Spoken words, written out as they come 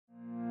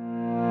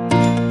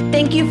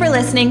Thank you for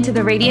listening to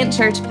the Radiant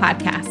Church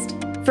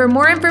podcast. For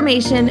more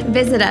information,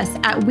 visit us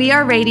at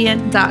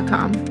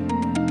weareradiant.com.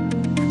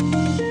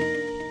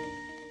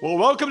 Well,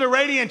 welcome to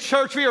Radiant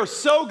Church. We are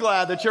so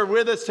glad that you're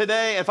with us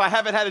today. If I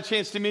haven't had a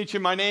chance to meet you,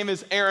 my name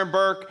is Aaron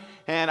Burke,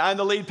 and I'm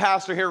the lead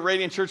pastor here at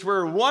Radiant Church.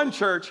 We're one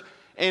church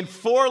in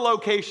 4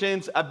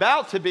 locations,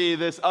 about to be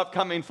this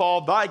upcoming fall,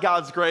 by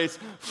God's grace,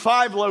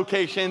 5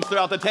 locations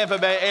throughout the Tampa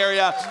Bay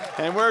area.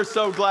 And we're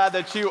so glad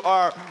that you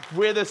are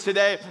with us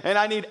today. And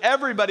I need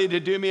everybody to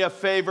do me a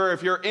favor.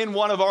 If you're in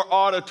one of our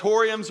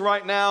auditoriums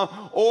right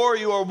now, or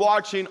you are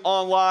watching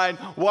online,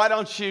 why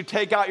don't you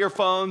take out your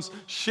phones,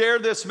 share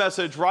this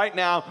message right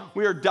now.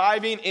 We are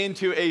diving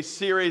into a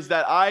series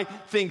that I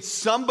think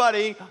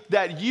somebody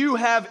that you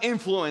have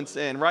influence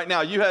in right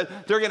now,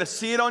 they're going to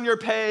see it on your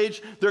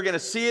page, they're going to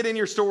see it in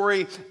your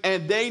story,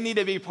 and they need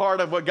to be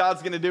part of what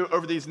God's going to do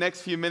over these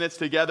next few minutes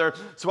together.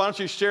 So why don't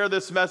you share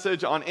this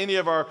message on any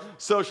of our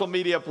social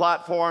media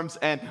platforms,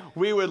 and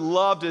we would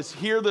love to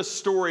hear the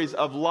stories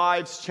of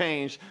lives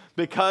changed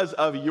because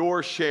of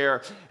your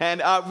share.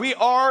 And we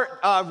are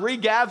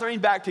regathering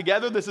back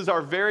together. This is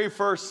our very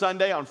first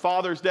Sunday on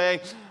Father's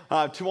Day.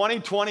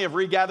 2020 of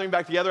regathering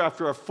back together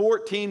after a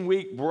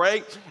 14-week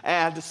break.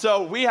 And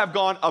so we have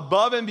gone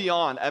above and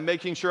beyond at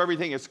making sure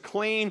everything is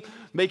clean,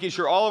 making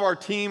sure all of our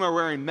team are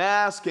wearing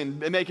masks and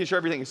making sure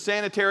everything is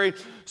sanitary.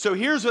 So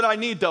here's what I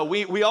need though.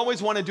 We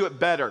always want to do it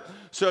better.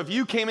 So if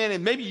you came in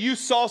and maybe you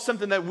saw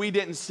something that we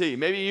didn't see,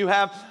 maybe you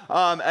have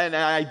an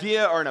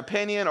idea or an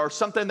opinion or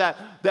something that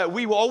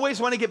we will always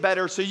want to get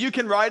better, so you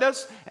can write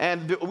us,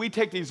 and we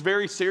take these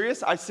very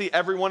serious. I see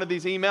every one of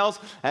these emails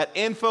at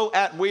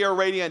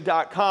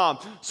info@weareradiant.com.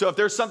 So if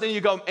there's something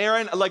you go,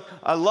 Aaron,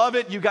 I love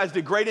it, you guys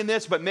did great in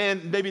this, but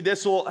man, maybe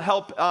this will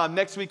help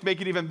next week make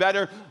it even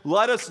better,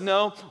 let us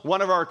know.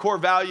 One of our core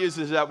values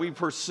is that we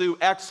pursue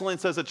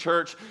excellence as a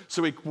church,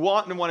 so we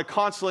want to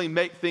constantly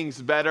make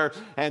things better,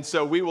 and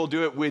so we will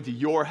do it with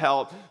your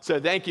help. So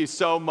thank you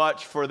so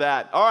much for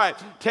that. All right,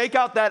 take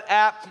out that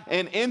app,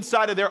 and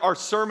inside of there are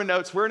sermon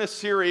notes. We're in a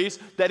series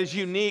that is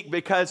unique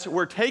because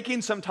we're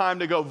taking some time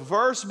to go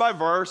verse by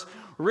verse,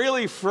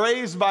 really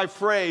phrase by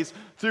phrase,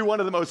 through one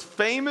of the most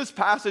famous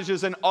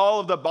passages in all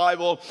of the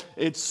Bible.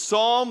 It's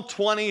Psalm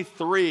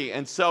 23.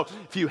 And so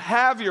if you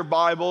have your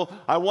Bible,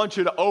 I want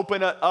you to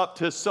open it up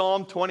to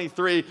Psalm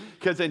 23,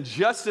 because in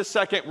just a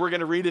second, we're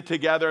going to read it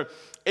together.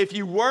 If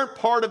you weren't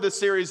part of the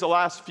series the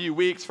last few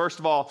weeks, first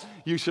of all,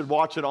 you should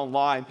watch it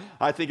online.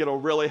 I think it'll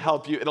really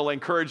help you. It'll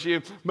encourage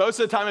you. Most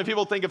of the time when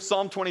people think of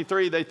Psalm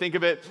 23, they think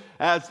of it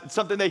as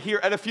something they hear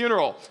at a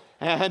funeral.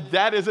 And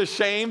that is a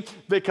shame,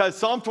 because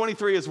Psalm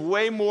 23 is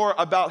way more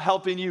about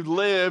helping you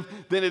live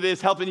than it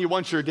is helping you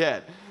once you're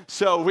dead.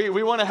 So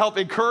we want to help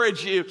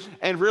encourage you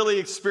and really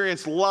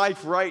experience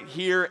life right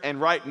here and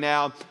right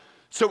now.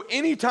 So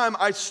anytime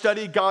I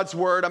study God's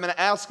word, I'm going to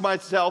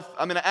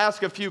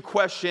ask a few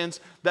questions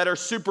that are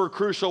super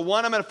crucial.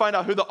 One, I'm going to find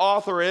out who the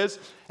author is.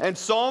 And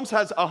Psalms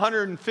has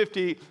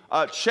 150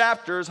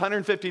 chapters,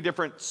 150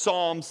 different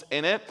Psalms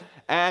in it.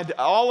 And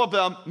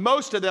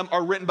most of them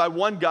are written by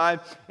one guy.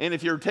 And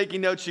if you're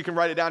taking notes, you can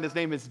write it down. His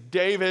name is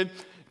David.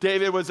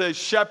 David was a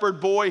shepherd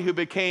boy who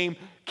became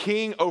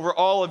king over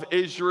all of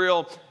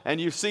Israel, and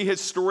you see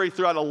his story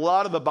throughout a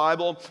lot of the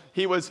Bible.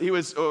 He was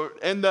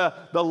in the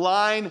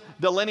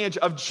lineage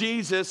of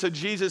Jesus, so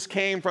Jesus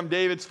came from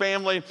David's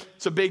family.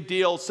 It's a big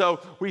deal. So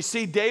we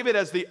see David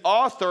as the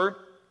author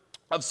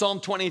of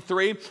Psalm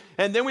 23,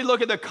 and then we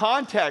look at the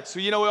context. So,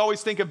 we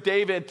always think of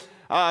David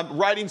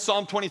writing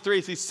Psalm 23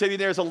 as he's sitting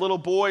there as a little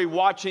boy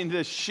watching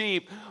the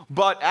sheep,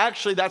 but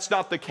actually that's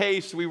not the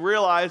case. We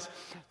realize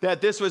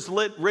that this was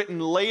written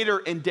later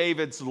in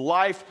David's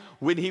life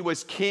when he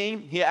was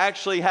king. He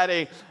actually had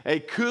a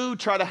coup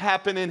try to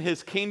happen in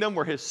his kingdom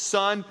where his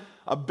son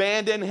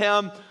abandoned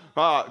him,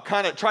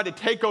 kind of tried to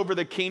take over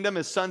the kingdom.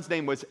 His son's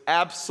name was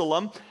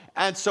Absalom.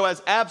 And so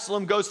as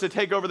Absalom goes to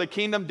take over the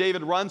kingdom,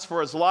 David runs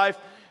for his life.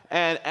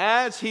 And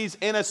as he's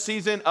in a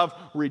season of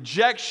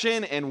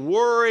rejection and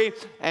worry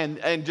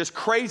and just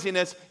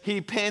craziness, he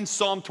pens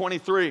Psalm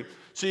 23.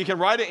 So you can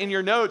write it in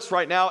your notes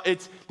right now.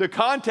 The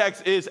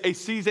context is a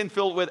season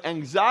filled with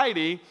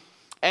anxiety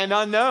and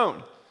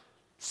unknown.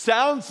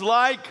 Sounds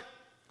like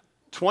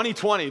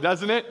 2020,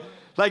 doesn't it?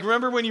 Like,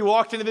 remember when you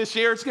walked into this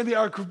year? It's going to be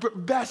our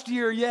best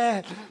year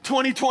yet.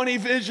 2020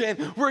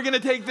 vision. We're going to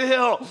take the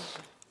hill.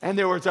 And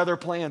there was other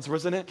plans,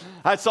 wasn't it?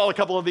 I saw a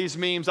couple of these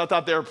memes. I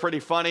thought they were pretty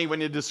funny when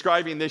you're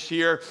describing this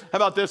year. How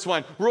about this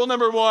one? Rule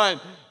number 1,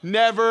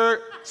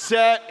 never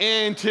set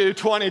into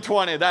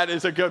 2020. That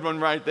is a good one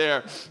right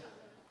there.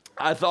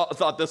 I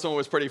thought this one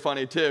was pretty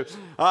funny too.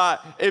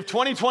 If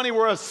 2020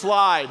 were a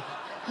slide,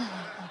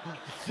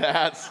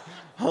 that's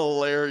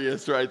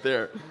hilarious right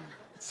there.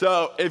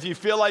 So if you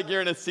feel like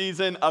you're in a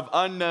season of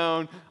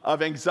unknown,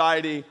 of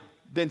anxiety,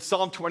 then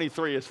Psalm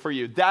 23 is for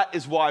you. That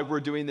is why we're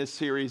doing this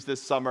series this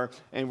summer,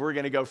 and we're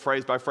going to go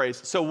phrase by phrase.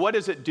 So what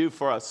does it do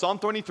for us? Psalm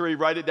 23,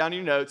 write it down in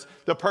your notes.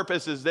 The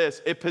purpose is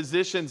this. It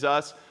positions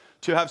us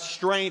to have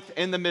strength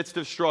in the midst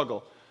of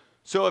struggle.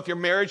 So if your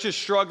marriage is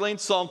struggling,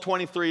 Psalm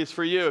 23 is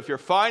for you. If your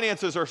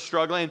finances are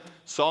struggling,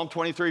 Psalm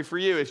 23 for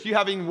you. If you're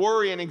having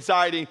worry and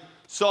anxiety,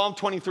 Psalm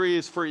 23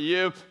 is for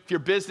you. If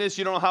your business,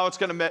 you don't know how it's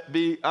going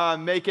to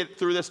make it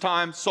through this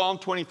time, Psalm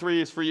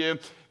 23 is for you.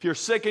 If you're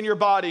sick in your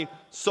body,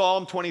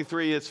 Psalm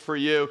 23 is for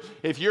you.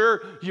 If you're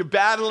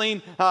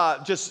battling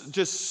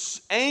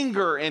just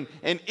anger and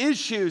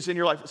issues in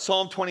your life,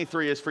 Psalm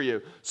 23 is for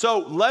you. So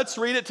let's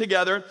read it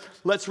together.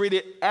 Let's read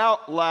it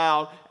out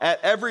loud at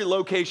every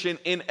location,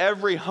 in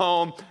every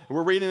home.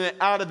 We're reading it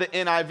out of the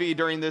NIV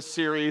during this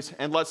series,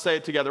 and let's say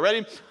it together.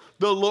 Ready?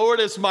 The Lord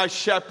is my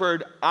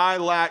shepherd, I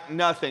lack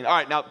nothing. All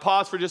right, now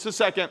pause for just a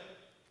second.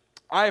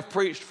 I have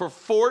preached for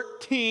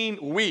 14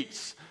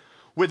 weeks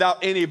without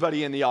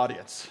anybody in the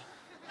audience.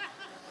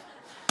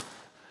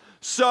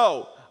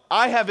 So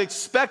I have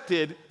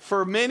expected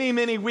for many,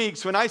 many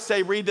weeks, when I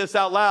say read this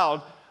out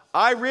loud,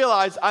 I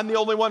realize I'm the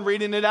only one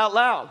reading it out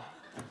loud.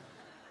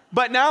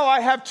 But now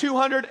I have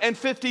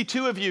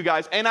 252 of you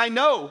guys, and I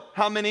know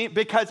how many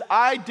because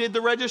I did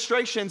the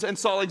registrations and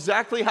saw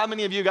exactly how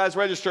many of you guys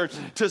registered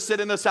to sit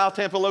in the South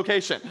Tampa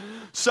location.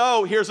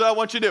 So here's what I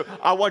want you to do.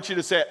 I want you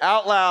to say it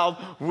out loud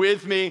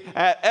with me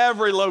at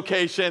every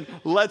location.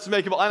 Let's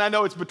make it, and I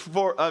know it's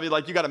before,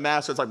 like you got a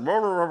mask, so it's like,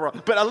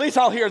 but at least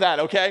I'll hear that,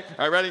 okay?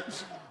 All right, ready?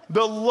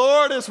 The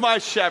Lord is my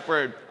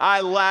shepherd, I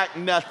lack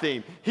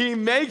nothing. He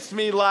makes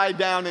me lie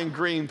down in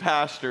green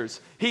pastures.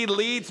 He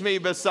leads me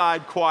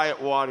beside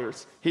quiet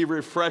waters. He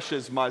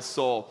refreshes my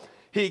soul.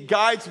 He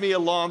guides me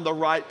along the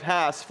right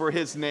paths for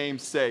his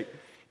name's sake.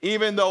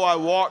 Even though I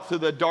walk through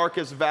the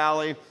darkest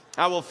valley,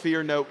 I will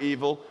fear no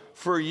evil,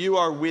 for you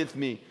are with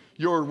me.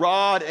 Your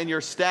rod and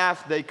your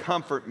staff, they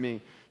comfort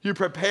me. You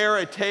prepare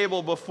a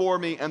table before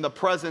me in the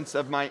presence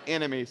of my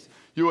enemies.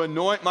 You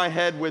anoint my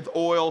head with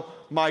oil,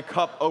 my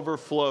cup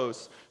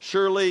overflows.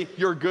 Surely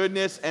your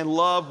goodness and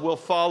love will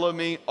follow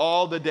me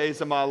all the days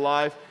of my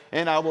life,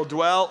 and I will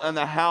dwell in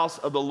the house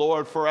of the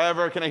Lord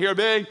forever. Can I hear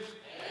big?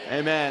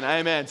 Amen.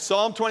 Amen.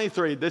 Psalm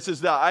 23, this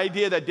is the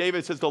idea that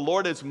David says, the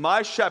Lord is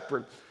my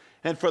shepherd.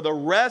 And for the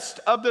rest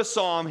of the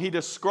psalm, he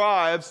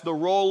describes the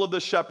role of the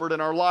shepherd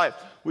in our life.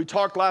 We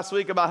talked last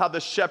week about how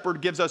the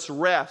shepherd gives us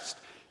rest.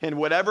 And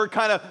whatever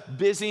kind of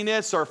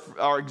busyness or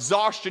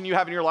exhaustion you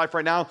have in your life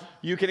right now,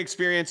 you can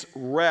experience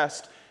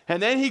rest.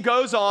 And then he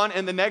goes on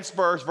in the next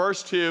verse,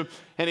 verse 2,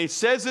 and he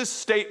says this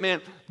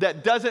statement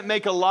that doesn't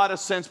make a lot of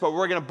sense, but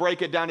we're going to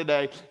break it down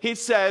today. He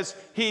says,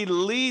 he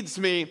leads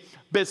me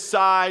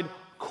beside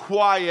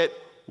quiet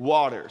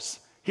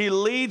waters. He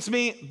leads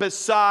me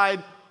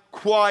beside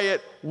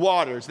quiet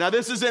waters. Now,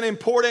 this is an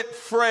important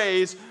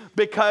phrase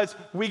because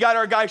we got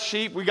our guy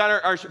Sheep. We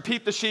got our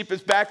Pete the Sheep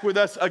is back with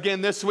us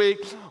again this week.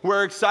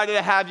 We're excited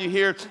to have you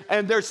here.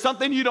 And there's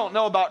something you don't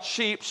know about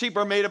sheep. Sheep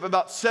are made up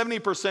about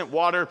 70%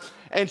 water,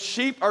 and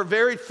sheep are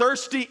very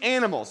thirsty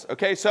animals,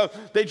 okay? So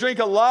they drink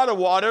a lot of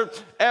water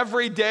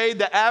every day.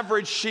 The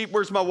average sheep,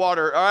 where's my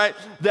water, all right?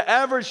 The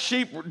average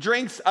sheep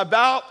drinks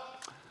about,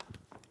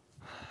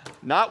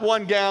 not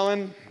 1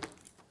 gallon,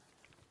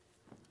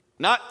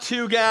 not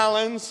 2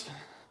 gallons,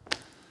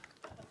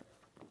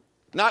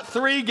 not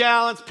 3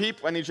 gallons.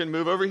 Peep, I need you to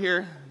move over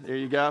here. There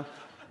you go.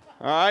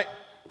 All right.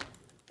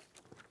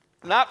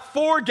 Not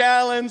 4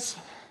 gallons.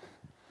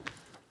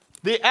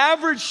 The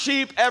average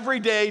sheep every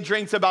day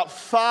drinks about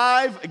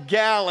 5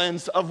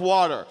 gallons of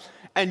water.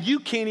 And you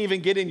can't even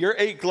get in your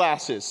 8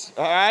 glasses.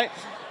 All right.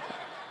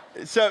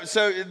 So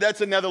that's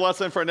another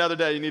lesson for another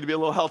day. You need to be a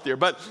little healthier.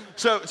 But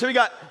so we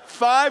got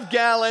 5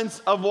 gallons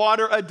of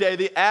water a day.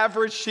 The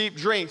average sheep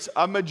drinks.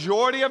 A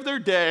majority of their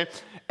day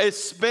is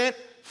spent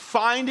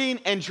finding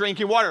and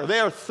drinking water. They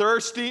are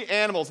thirsty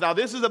animals. Now,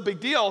 this is a big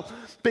deal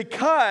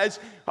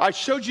because I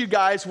showed you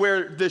guys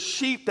where the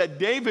sheep that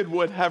David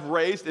would have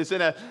raised is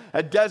in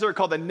a desert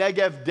called the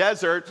Negev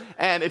Desert.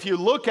 And if you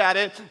look at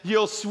it,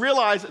 you'll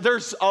realize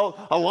there's a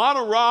lot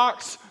of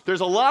rocks, there's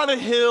a lot of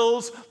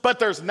hills, but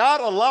there's not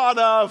a lot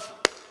of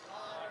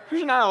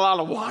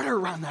water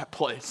around that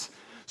place.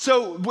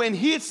 So when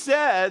he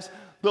says,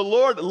 the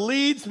Lord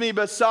leads me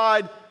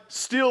beside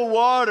still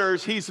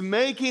waters, he's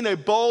making a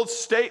bold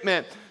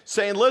statement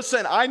saying,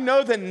 listen, I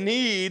know the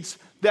needs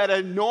that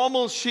a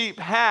normal sheep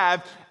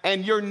have,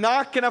 and you're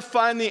not going to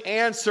find the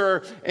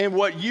answer in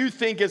what you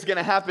think is going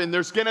to happen.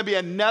 There's going to be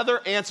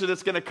another answer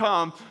that's going to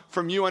come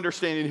from you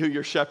understanding who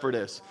your shepherd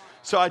is.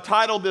 So I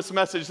titled this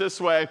message this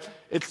way.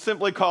 It's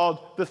simply called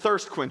The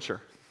Thirst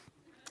Quencher.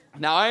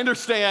 Now, I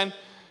understand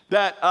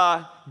that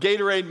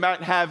Gatorade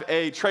might have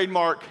a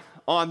trademark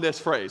on this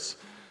phrase.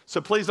 So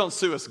please don't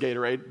sue us,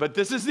 Gatorade. But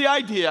this is the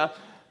idea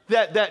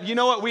that you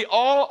know what? We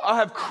all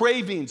have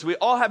cravings. We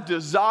all have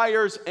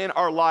desires in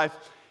our life,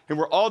 and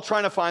we're all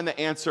trying to find the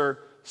answer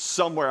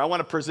somewhere. I want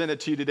to present it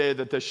to you today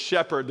that the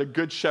shepherd, the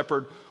good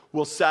shepherd,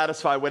 will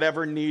satisfy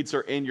whatever needs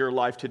are in your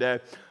life today.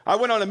 I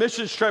went on a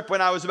missions trip when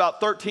I was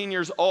about 13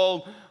 years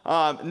old,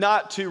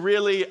 not to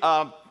really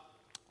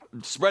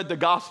spread the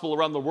gospel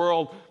around the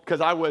world because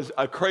I was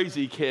a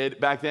crazy kid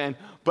back then.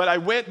 But I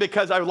went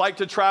because I liked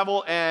to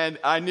travel, and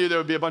I knew there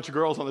would be a bunch of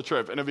girls on the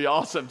trip, and it'd be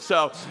awesome.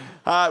 So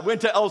I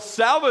went to El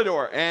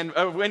Salvador and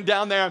went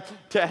down there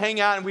to hang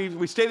out, and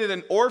we stayed at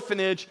an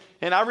orphanage.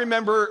 And I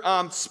remember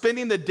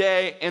spending the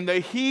day in the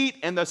heat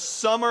and the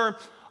summer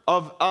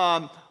of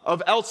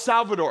El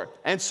Salvador.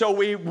 And so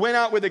we went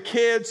out with the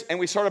kids, and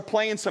we started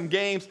playing some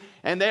games.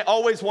 And they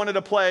always wanted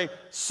to play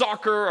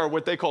soccer or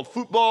what they called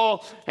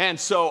football. And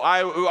so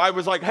I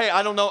was like, hey,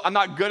 I don't know, I'm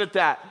not good at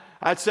that.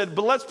 I said,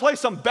 but let's play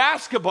some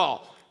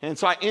basketball. And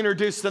so I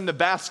introduced them to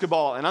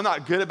basketball. And I'm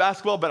not good at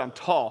basketball, but I'm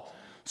tall.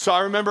 So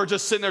I remember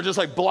just sitting there just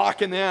like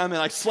blocking them and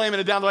like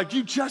slamming it down. They're like,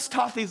 you just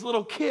taught these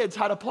little kids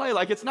how to play.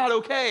 Like, it's not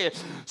okay.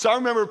 So I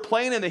remember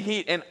playing in the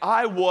heat, and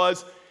I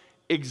was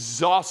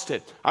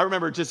exhausted. I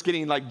remember just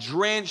getting like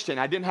drenched, and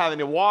I didn't have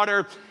any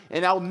water.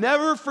 And I'll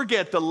never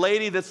forget the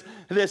lady, this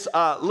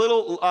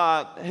little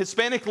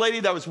Hispanic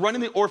lady that was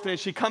running the orphanage.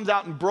 She comes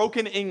out in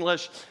broken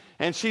English,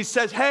 and she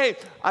says, hey,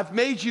 I've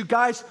made you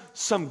guys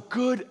some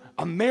good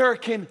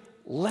American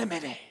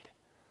lemonade.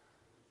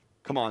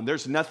 Come on,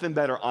 there's nothing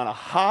better on a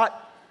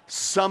hot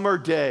summer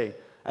day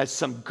as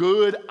some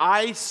good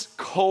ice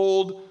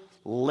cold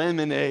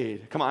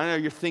lemonade. Come on, I know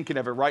you're thinking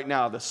of it right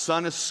now. The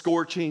sun is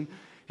scorching,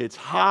 it's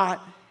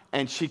hot,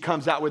 and she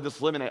comes out with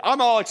this lemonade.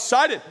 I'm all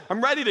excited.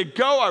 I'm ready to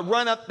go. I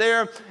run up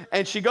there,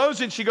 and she goes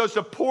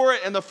to pour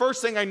it, and the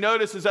first thing I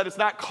notice is that it's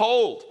not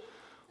cold.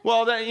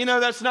 Well,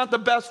 that's not the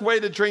best way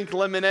to drink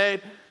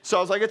lemonade. So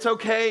I was like, it's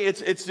okay. At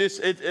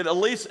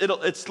least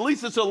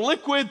it's a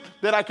liquid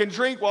that I can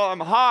drink while I'm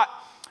hot.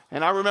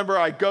 And I remember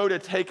I go to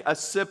take a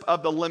sip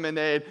of the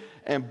lemonade,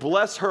 and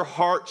bless her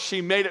heart, she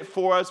made it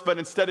for us, but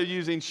instead of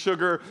using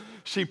sugar,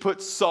 she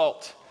put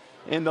salt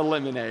in the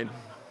lemonade.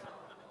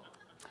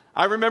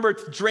 I remember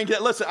drinking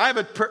it. Listen, I have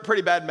a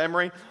pretty bad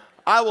memory.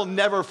 I will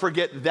never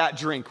forget that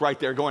drink right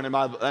there going in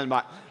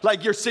my,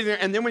 like you're sitting there,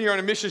 and then when you're on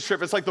a mission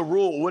trip, it's like the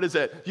rule. What is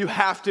it? You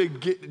have to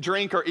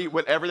drink or eat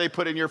whatever they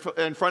put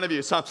in front of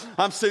you. So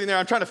I'm sitting there,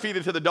 I'm trying to feed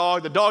it to the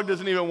dog. The dog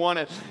doesn't even want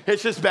it.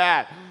 It's just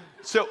bad.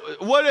 So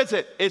what is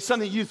it? It's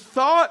something you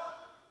thought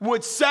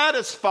would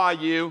satisfy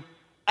you,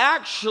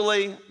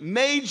 actually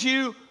made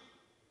you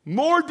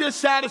more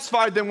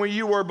dissatisfied than where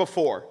you were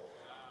before.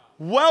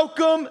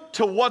 Welcome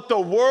to what the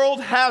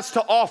world has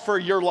to offer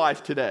your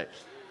life today.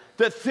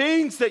 The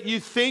things that you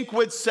think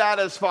would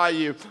satisfy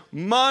you,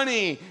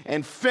 money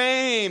and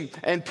fame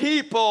and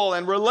people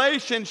and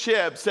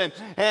relationships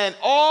and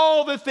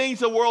all the things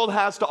the world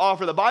has to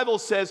offer. The Bible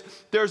says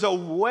there's a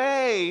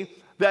way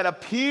that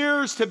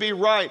appears to be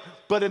right,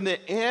 but in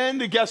the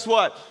end, guess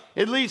what?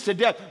 It leads to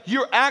death.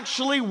 You're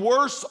actually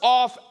worse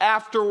off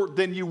after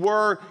than you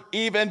were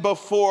even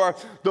before.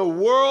 The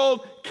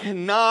world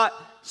cannot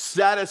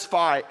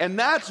satisfy. And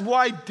that's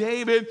why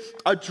David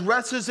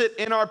addresses it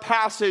in our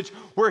passage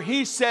where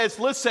he says,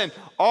 listen,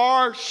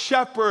 our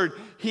shepherd,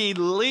 he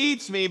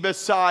leads me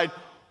beside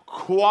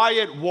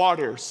quiet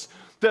waters.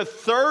 The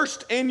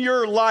thirst in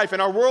your life,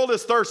 and our world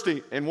is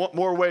thirsty in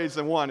more ways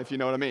than one, if you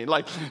know what I mean.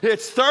 Like,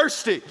 it's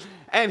thirsty.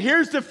 And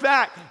here's the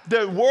fact,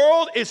 the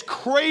world is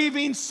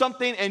craving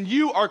something, and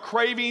you are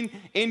craving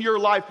in your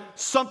life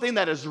something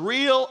that is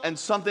real and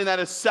something that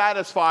is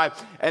satisfied.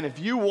 And if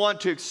you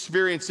want to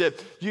experience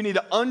it, you need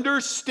to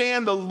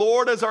understand the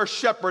Lord as our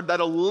shepherd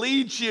that'll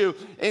lead you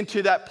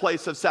into that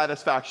place of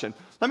satisfaction.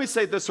 Let me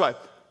say it this way.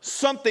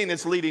 Something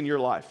is leading your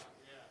life.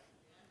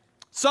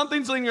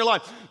 Something's leading your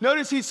life.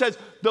 Notice he says,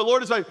 the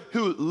Lord is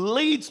who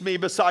leads me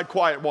beside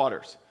quiet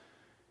waters.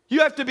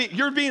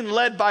 You're being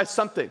led by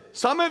something.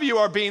 Some of you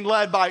are being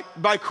led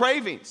by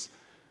cravings.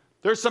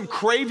 There's some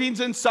cravings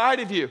inside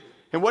of you.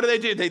 And what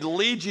do? They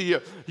lead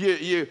you.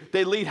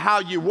 They lead how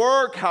you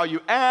work, how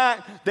you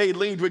act. They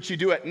lead what you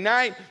do at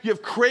night. You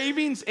have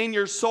cravings in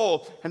your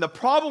soul. And the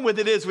problem with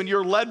it is when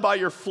you're led by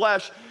your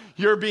flesh,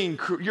 you're being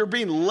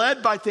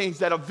led by things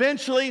that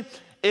eventually,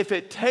 if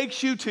it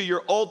takes you to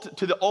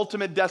the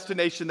ultimate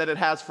destination that it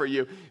has for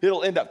you,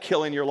 it'll end up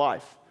killing your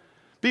life.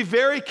 Be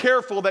very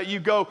careful that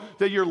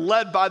you're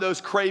led by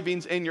those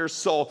cravings in your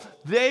soul.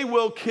 They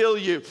will kill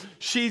you.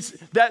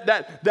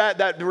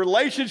 That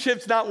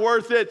relationship's not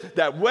worth it.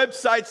 That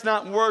website's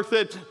not worth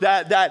it.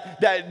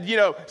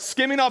 That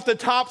skimming off the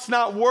top's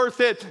not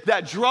worth it.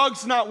 That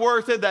drug's not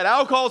worth it. That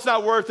alcohol's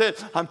not worth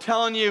it. I'm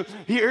telling you,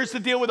 here's the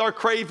deal with our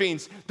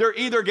cravings. They're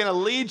either going to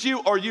lead you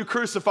or you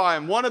crucify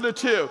them. One of the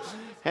two.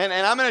 And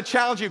I'm going to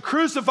challenge you,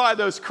 crucify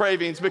those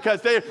cravings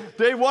because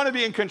they want to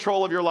be in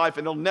control of your life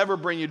and they'll never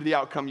bring you to the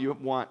outcome you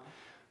want.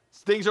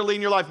 Things are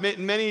leading your life.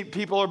 Many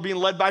people are being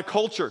led by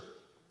culture.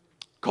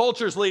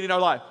 Culture's leading our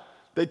life.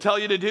 They tell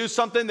you to do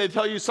something. They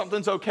tell you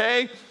something's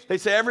okay. They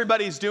say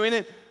everybody's doing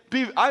it.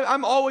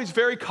 I'm always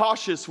very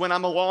cautious when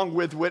I'm along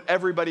with what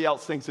everybody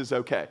else thinks is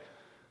okay.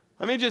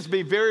 Let me just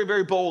be very,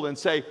 very bold and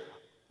say,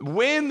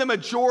 when the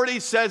majority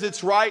says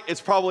it's right,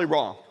 it's probably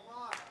wrong.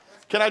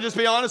 Can I just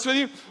be honest with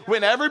you?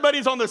 When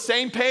everybody's on the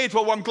same page,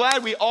 well, I'm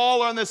glad we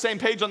all are on the same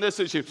page on this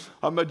issue.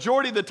 A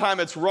majority of the time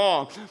it's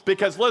wrong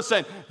because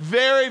listen,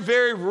 very,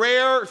 very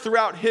rare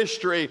throughout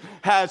history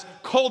has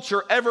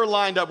culture ever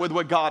lined up with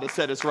what God has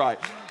said is right.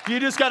 You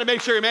just got to make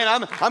sure,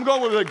 man, I'm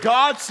going with what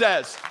God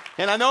says.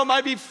 And I know it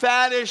might be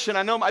faddish and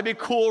I know it might be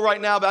cool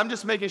right now, but I'm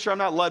just making sure I'm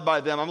not led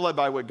by them. I'm led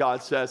by what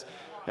God says.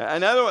 I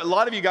know a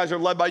lot of you guys are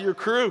led by your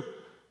crew.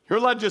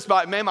 You're led just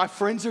by, man, my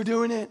friends are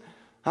doing it.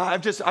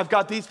 I've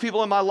got these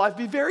people in my life.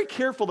 Be very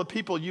careful the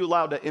people you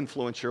allow to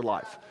influence your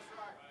life.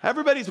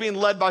 Everybody's being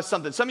led by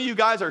something. Some of you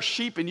guys are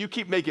sheep and you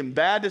keep making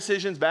bad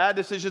decisions.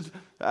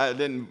 I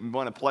didn't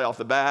want to play off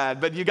the bad,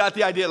 but you got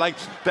the idea, like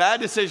bad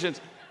decisions.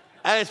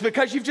 And it's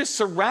because you've just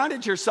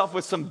surrounded yourself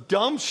with some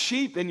dumb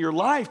sheep in your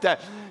life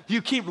that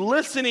you keep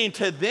listening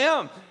to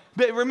them.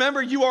 But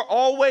remember, you are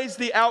always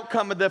the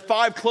outcome of the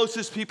 5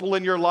 closest people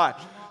in your life.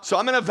 So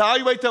I'm going to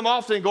evaluate them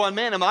often and going,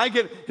 man,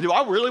 do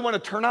I really want to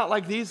turn out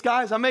like these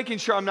guys? I'm making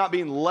sure I'm not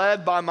being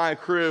led by my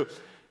crew.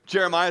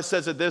 Jeremiah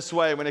says it this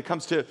way when it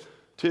comes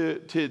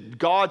to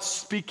God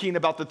speaking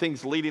about the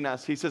things leading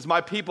us. He says,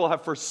 my people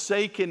have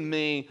forsaken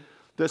me,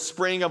 the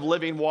spring of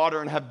living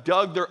water, and have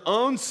dug their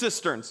own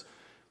cisterns,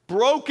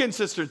 broken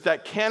cisterns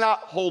that cannot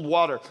hold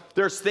water.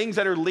 There's things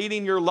that are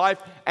leading your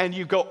life and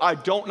you go, I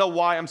don't know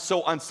why I'm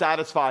so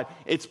unsatisfied.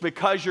 It's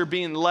because you're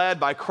being led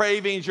by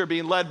cravings, you're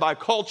being led by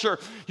culture,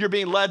 you're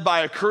being led by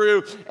a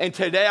crew. And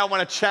today I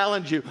want to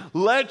challenge you.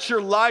 Let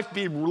your life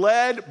be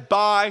led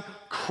by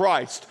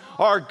Christ,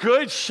 our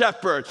good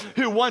shepherd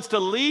who wants to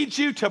lead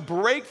you to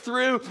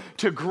breakthrough,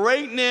 to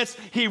greatness.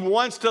 He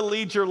wants to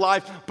lead your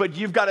life, but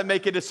you've got to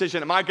make a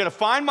decision. Am I going to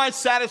find my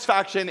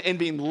satisfaction in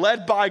being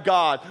led by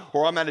God,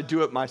 or I'm going to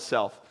do it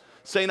myself?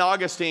 St.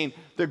 Augustine,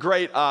 the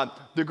great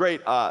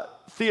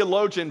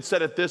theologian,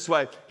 said it this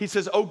way. He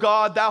says, "O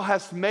God, thou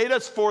hast made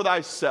us for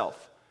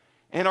thyself,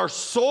 and our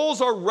souls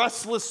are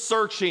restless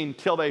searching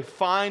till they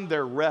find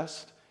their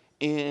rest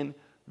in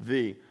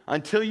thee."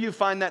 Until you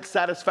find that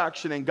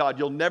satisfaction in God,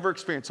 you'll never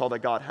experience all that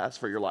God has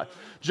for your life.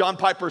 John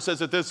Piper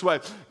says it this way: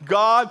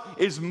 God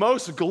is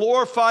most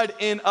glorified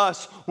in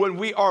us when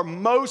we are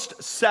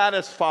most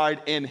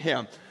satisfied in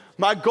him.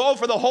 My goal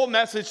for the whole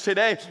message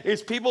today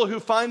is people who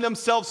find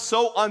themselves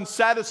so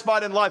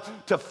unsatisfied in life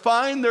to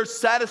find their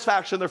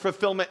satisfaction, their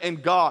fulfillment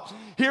in God.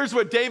 Here's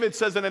what David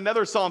says in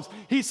another Psalms.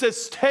 He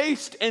says,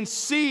 taste and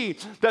see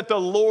that the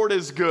Lord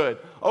is good.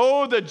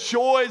 Oh, the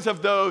joys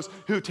of those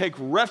who take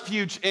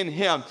refuge in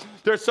him.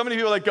 There's so many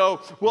people that go,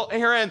 well,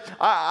 Aaron,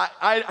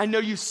 I know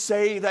you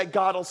say that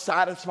God will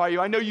satisfy you.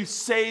 I know you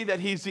say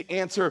that he's the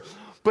answer,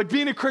 but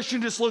being a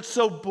Christian just looks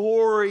so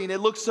boring.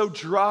 It looks so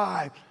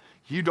dry.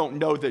 You don't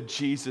know the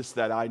Jesus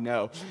that I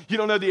know. You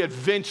don't know the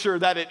adventure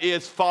that it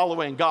is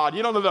following God.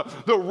 You don't know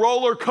the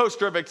roller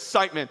coaster of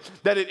excitement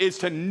that it is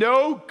to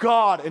know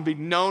God and be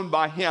known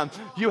by him.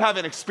 You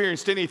haven't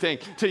experienced anything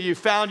till you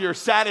found your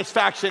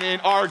satisfaction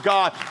in our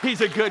God. He's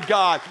a good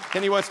God,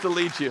 and he wants to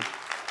lead you.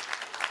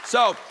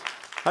 So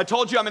I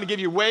told you I'm going to give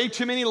you way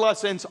too many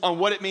lessons on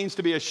what it means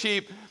to be a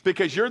sheep,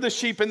 because you're the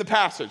sheep in the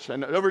passage.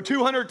 And over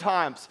 200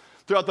 times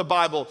throughout the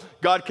Bible,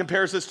 God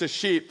compares us to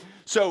sheep.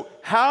 So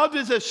how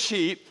does a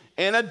sheep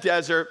in a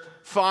desert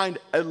find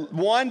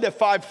 1 to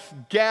 5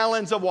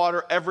 gallons of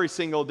water every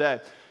single day?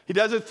 He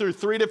does it through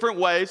 3 different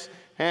ways,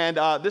 and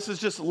this is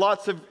just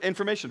lots of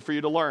information for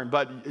you to learn,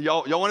 but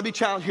y'all want to be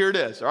challenged? Here it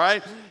is, all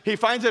right? He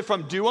finds it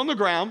from dew on the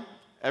ground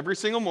every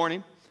single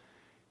morning.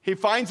 He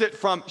finds it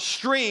from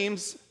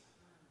streams,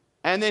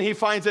 and then he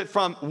finds it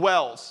from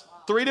wells.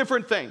 3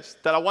 different things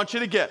that I want you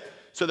to get.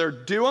 So they're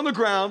dew on the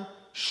ground,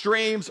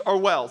 streams, or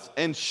wells.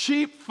 And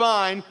sheep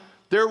find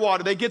their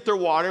water. They get their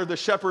water. The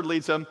shepherd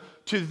leads them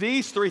to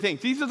these 3 things.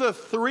 These are the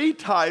 3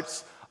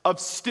 types of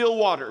still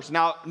waters.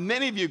 Now,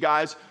 many of you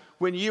guys,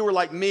 when you were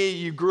like me,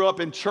 you grew up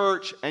in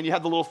church and you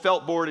had the little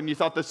felt board and you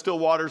thought the still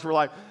waters were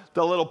like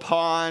the little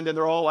pond and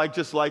they're all like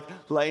just like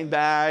laying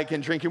back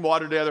and drinking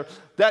water together.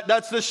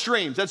 That's the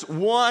streams. That's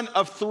one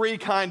of 3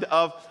 kind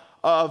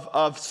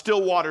of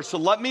still water. So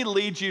let me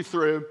lead you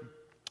through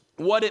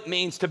what it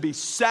means to be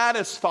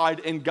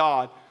satisfied in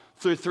God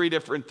through 3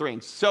 different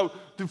things. So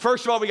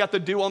first of all, we got the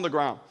dew on the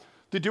ground.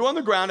 The dew on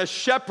the ground, a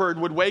shepherd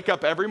would wake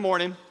up every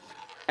morning,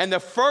 and the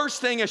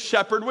first thing a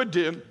shepherd would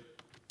do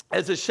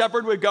is a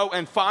shepherd would go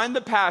and find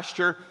the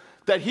pasture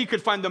that he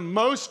could find the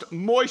most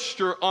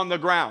moisture on the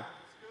ground.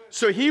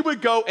 So he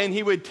would go and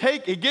he'd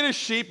get his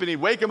sheep and he'd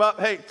wake them up,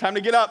 hey, time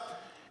to get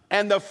up.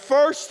 And the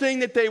first thing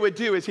that they would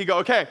do is he'd go,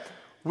 okay,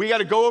 we got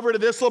to go over to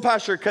this little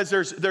pasture because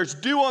there's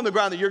dew on the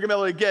ground that you're going to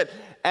be able to get.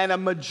 And a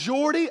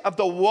majority of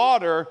the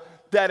water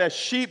that a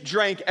sheep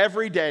drank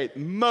every day,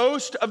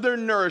 most of their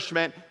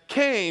nourishment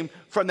came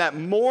from that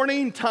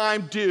morning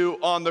time dew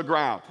on the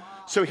ground.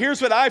 So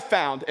here's what I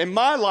found in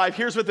my life.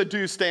 Here's what the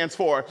dew stands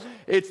for.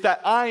 It's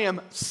that I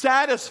am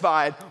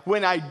satisfied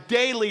when I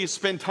daily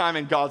spend time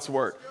in God's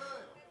word.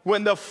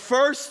 When the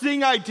first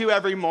thing I do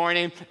every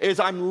morning is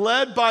I'm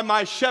led by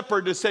my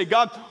shepherd to say,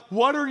 God,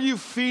 what are you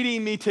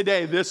feeding me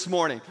today, this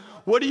morning?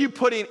 What are you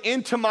putting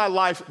into my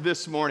life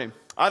this morning?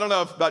 I don't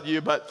know about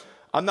you, but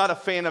I'm not a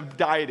fan of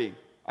dieting.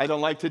 I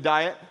don't like to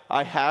diet.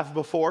 I have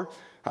before.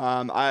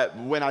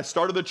 When I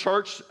started the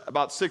church,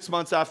 about 6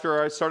 months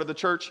after I started the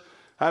church,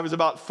 I was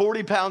about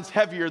 40 pounds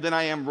heavier than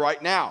I am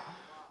right now.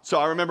 So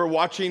I remember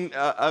watching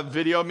a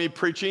video of me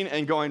preaching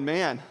and going,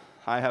 man,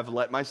 I have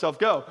let myself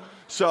go.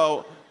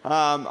 So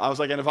I was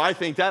like, and if I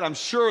think that, I'm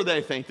sure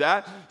they think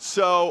that.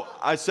 So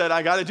I said,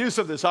 I got to do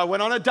something. So I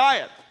went on a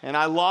diet and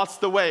I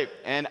lost the weight.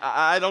 And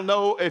I don't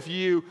know if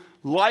you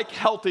like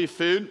healthy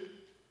food.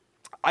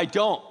 I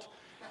don't.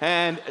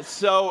 And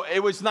so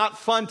it was not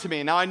fun to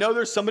me. Now, I know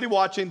there's somebody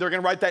watching. They're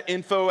going to write that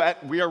info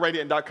at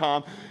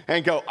weareradiant.com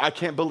and go, I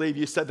can't believe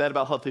you said that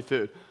about healthy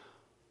food.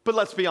 But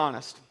let's be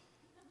honest.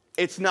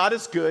 It's not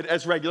as good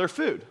as regular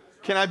food.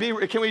 Can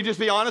we just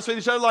be honest with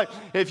each other? Like,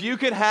 if you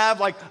could have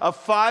like a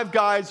Five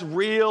Guys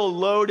real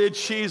loaded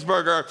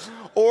cheeseburger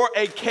or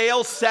a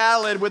kale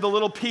salad with a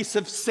little piece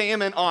of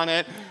salmon on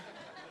it,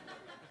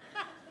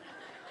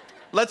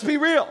 let's be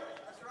real.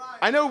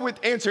 I know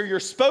what answer you're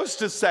supposed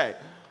to say,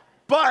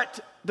 but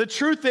the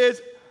truth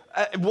is,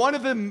 one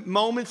of the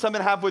moments I'm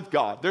going to have with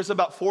God, there's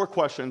about 4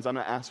 questions I'm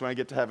going to ask when I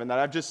get to heaven that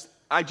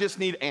I just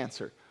need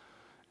answered.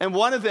 And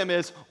one of them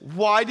is,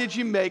 why did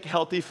you make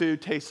healthy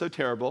food taste so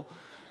terrible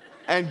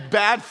and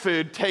bad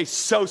food taste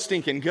so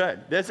stinking good?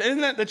 Isn't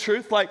that the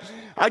truth? Like,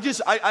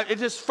 it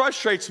just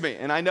frustrates me.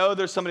 And I know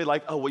there's somebody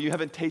like, oh, well, you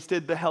haven't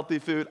tasted the healthy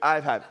food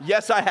I've had.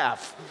 Yes, I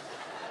have.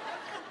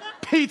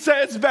 Pizza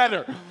is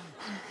better.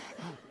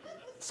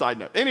 Side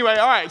note. Anyway,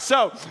 all right,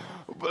 so...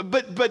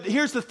 But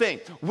here's the thing.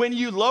 When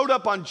you load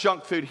up on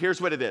junk food, here's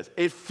what it is.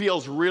 It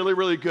feels really,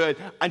 really good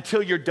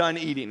until you're done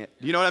eating it.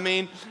 You know what I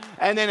mean?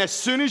 And then as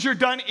soon as you're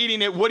done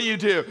eating it, what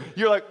do?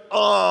 You're like,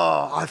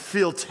 oh, I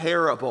feel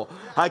terrible.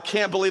 I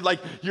can't believe, like,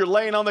 you're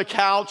laying on the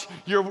couch.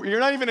 You're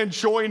not even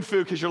enjoying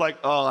food because you're like,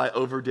 oh, I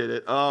overdid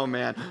it. Oh,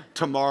 man.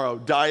 Tomorrow,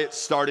 diet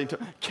starting to,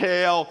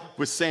 kale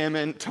with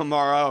salmon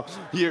tomorrow.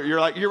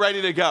 You're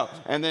ready to go.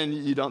 And then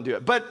you don't do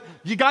it. But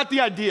you got the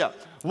idea.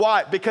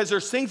 Why? Because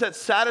there's things that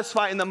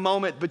satisfy in the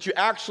moment, but you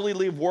actually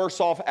leave worse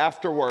off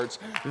afterwards.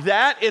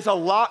 That is a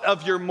lot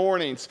of your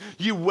mornings.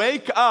 You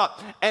wake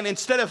up, and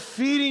instead of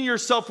feeding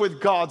yourself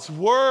with God's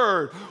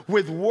word,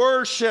 with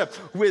worship,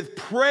 with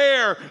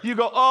prayer, you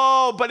go,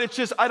 oh, but it's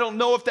just, I don't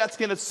know if that's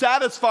going to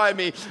satisfy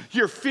me.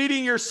 You're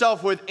feeding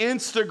yourself with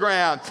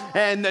Instagram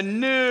and the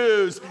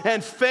news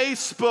and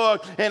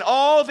Facebook and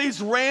all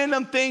these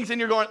random things, and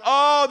you're going,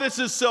 oh, this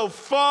is so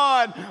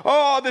fun.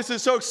 Oh, this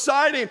is so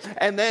exciting.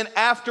 And then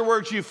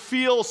afterwards, you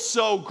feel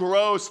so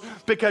gross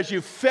because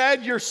you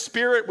fed your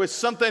spirit with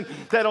something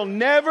that'll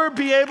never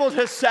be able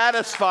to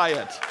satisfy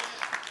it.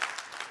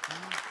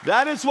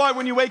 That is why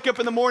when you wake up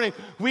in the morning,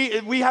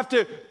 we have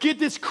to get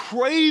this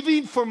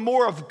craving for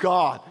more of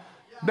God.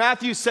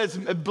 Matthew says,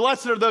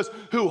 blessed are those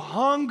who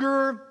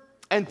hunger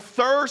and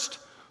thirst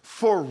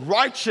for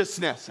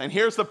righteousness. And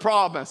here's the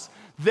promise.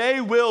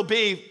 They will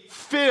be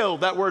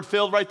filled, that word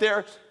filled right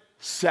there,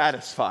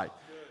 satisfied.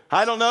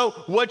 I don't know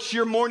what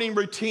your morning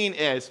routine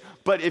is,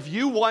 but if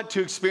you want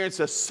to experience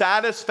the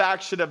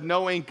satisfaction of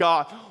knowing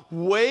God,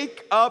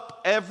 wake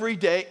up every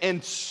day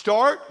and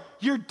start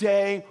your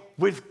day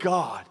with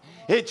God.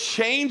 It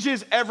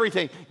changes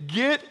everything.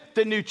 Get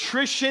the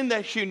nutrition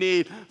that you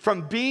need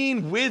from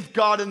being with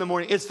God in the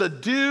morning. It's the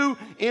dew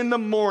in the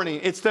morning.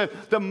 It's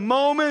the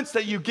moments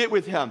that you get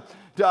with Him.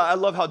 I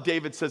love how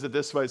David says it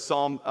this way,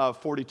 Psalm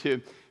 42.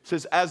 It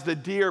says, as the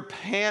deer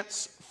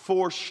pants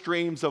for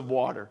streams of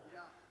water,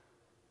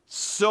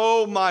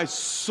 so my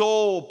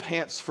soul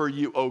pants for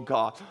you, O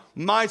God.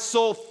 My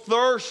soul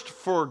thirsts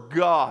for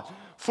God,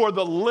 for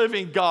the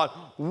living God.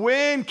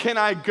 When can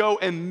I go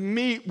and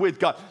meet with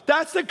God?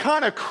 That's the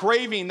kind of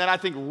craving that I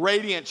think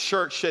Radiant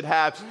Church should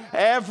have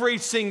every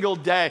single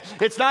day.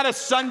 It's not a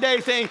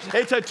Sunday thing.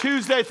 It's a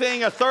Tuesday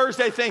thing, a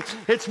Thursday thing.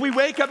 It's we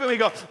wake up and we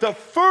go, the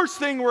first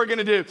thing we're going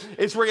to do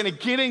is we're going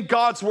to get in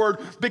God's word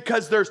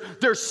because there's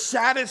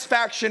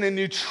satisfaction and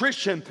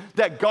nutrition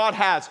that God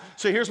has.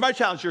 So here's my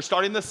challenge. You're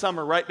starting this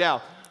summer right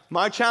now.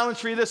 My challenge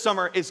for you this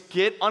summer is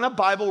get on a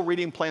Bible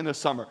reading plan this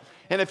summer.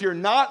 And if you're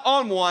not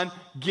on one,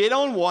 get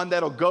on one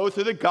that'll go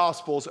through the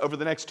Gospels over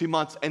the next 2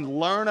 months and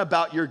learn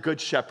about your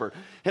Good Shepherd.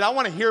 And I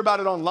want to hear about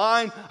it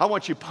online. I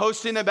want you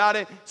posting about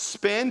it.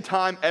 Spend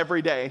time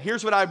every day. And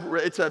here's what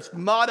it's a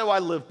motto I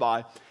live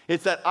by.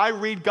 It's that I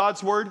read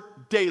God's Word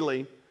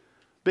daily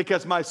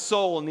because my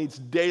soul needs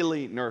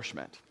daily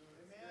nourishment.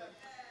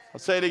 I'll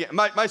say it again.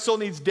 My soul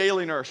needs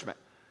daily nourishment.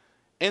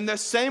 In the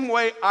same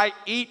way I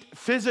eat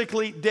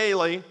physically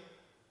daily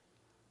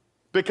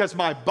because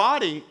my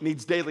body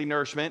needs daily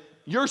nourishment,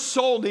 your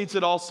soul needs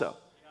it also.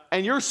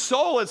 And your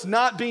soul is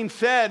not being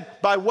fed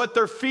by what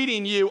they're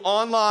feeding you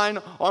online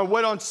or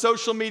what on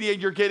social media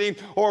you're getting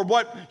or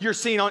what you're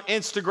seeing on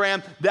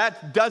Instagram.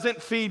 That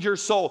doesn't feed your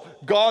soul.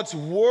 God's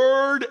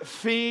word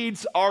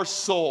feeds our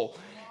soul.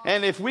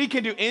 And if we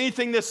can do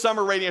anything this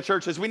summer, Radiant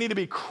Church, is we need to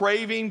be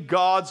craving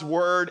God's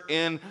word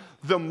in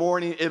the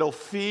morning. It'll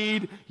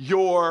feed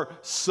your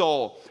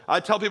soul.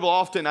 I tell people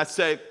often, I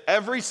say,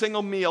 every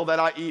single meal that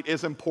I eat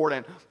is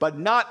important, but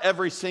not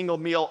every single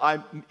meal I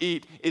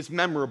eat is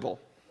memorable.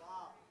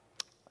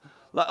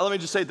 Let me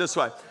just say it this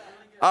way.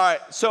 All right,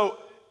 so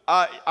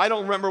I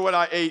don't remember what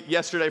I ate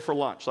yesterday for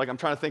lunch. Like, I'm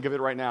trying to think of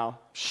it right now.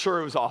 Sure,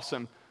 it was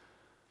awesome.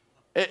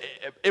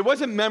 It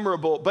wasn't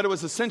memorable, but it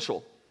was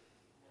essential.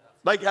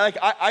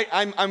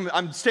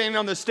 I'm standing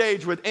on the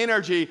stage with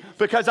energy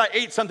because I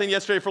ate something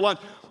yesterday for lunch.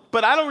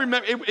 But I don't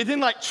remember, it didn't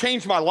like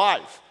change my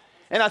life.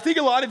 And I think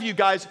a lot of you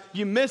guys,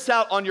 you miss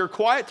out on your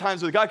quiet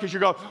times with God because you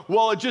go,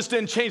 well, it just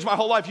didn't change my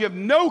whole life. You have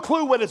no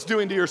clue what it's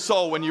doing to your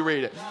soul when you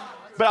read it.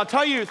 But I'll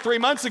tell you, 3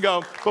 months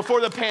ago,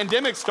 before the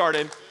pandemic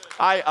started,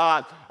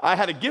 I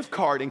had a gift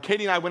card, and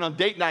Katie and I went on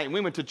date night, and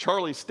we went to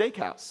Charlie's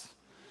Steakhouse.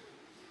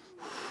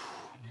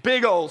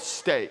 Big old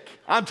steak.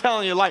 I'm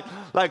telling you, like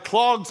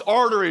clogs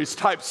arteries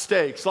type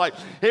steaks. Like,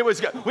 it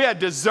was good. We had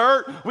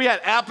dessert, we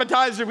had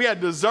appetizer, we had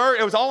dessert.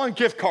 It was all on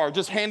gift card,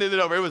 just handed it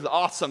over. It was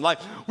awesome. Like,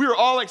 we were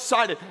all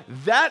excited.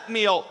 That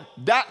meal,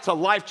 that's a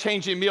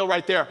life-changing meal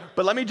right there.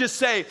 But let me just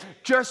say,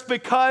 just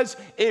because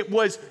it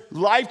was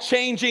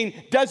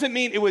life-changing doesn't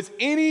mean it was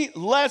any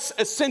less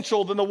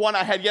essential than the one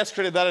I had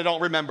yesterday that I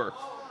don't remember.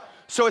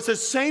 So it's the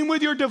same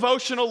with your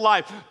devotional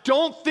life.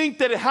 Don't think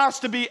that it has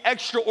to be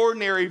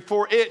extraordinary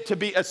for it to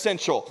be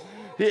essential.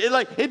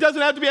 It doesn't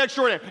have to be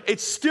extraordinary.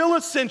 It's still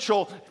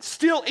essential.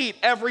 Still eat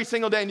every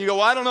single day. And you go,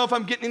 well, I don't know if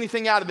I'm getting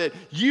anything out of it.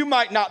 You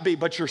might not be,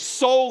 but your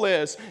soul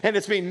is. And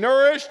it's being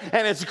nourished,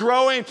 and it's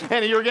growing,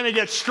 and you're going to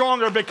get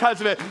stronger because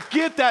of it.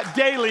 Get that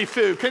daily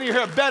food. Can you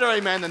hear a better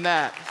amen than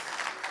that?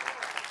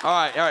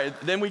 All right.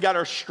 Then we got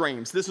our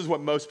streams. This is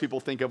what most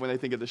people think of when they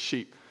think of the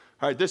sheep.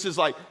 All right, this is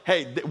like,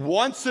 hey,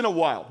 once in a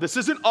while. This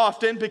isn't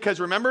often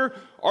because remember,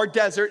 our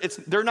desert,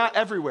 they're not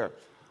everywhere.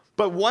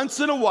 But once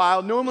in a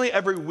while, normally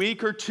every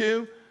week or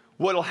two,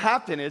 what'll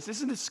happen is,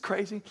 isn't this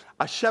crazy?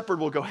 A shepherd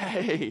will go,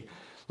 hey,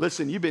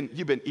 listen, you've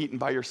been eating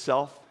by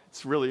yourself.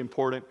 It's really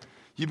important.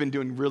 You've been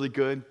doing really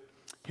good.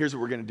 Here's what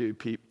we're going to do,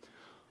 Pete.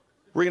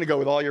 We're going to go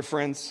with all your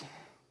friends.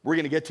 We're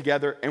going to get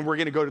together, and we're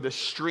going to go to the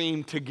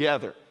stream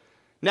together.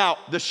 Now,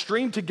 the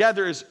stream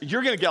together is,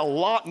 you're going to get a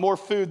lot more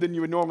food than you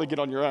would normally get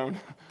on your own.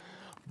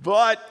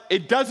 But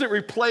it doesn't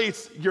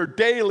replace your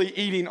daily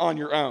eating on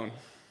your own.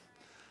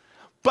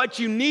 But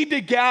you need to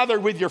gather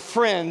with your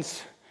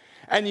friends,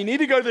 and you need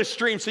to go to the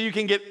stream so you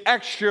can get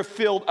extra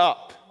filled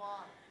up.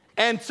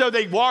 And so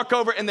they walk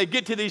over and they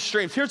get to these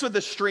streams. Here's what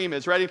the stream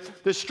is, ready?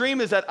 The stream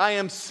is that I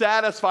am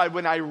satisfied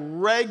when I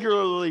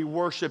regularly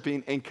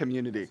worshiping in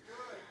community.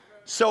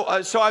 So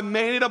I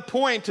made it a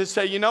point to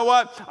say, you know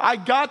what? I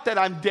got that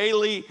I'm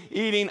daily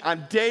eating,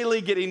 I'm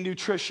daily getting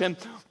nutrition,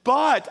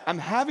 but I'm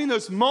having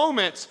those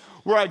moments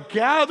where I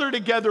gather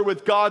together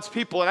with God's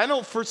people, and I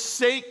don't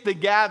forsake the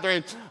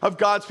gathering of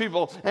God's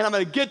people, and I'm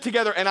going to get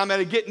together, and I'm going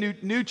to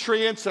get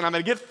nutrients, and I'm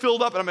going to get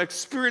filled up, and I'm going to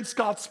experience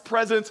God's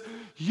presence.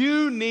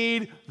 You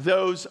need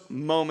those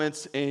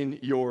moments in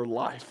your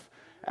life.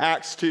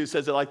 Acts 2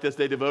 says it like this: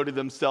 they devoted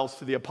themselves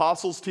to the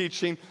apostles'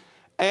 teaching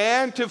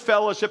and to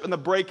fellowship and the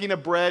breaking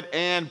of bread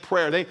and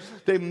prayer.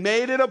 They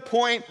made it a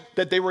point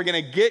that they were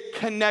going to get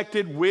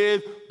connected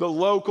with the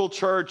local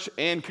church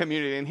and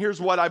community. And here's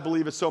what I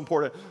believe is so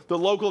important. The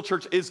local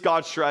church is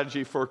God's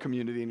strategy for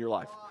community in your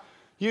life.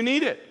 You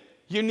need it.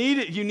 You need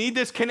it. You need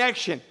this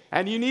connection,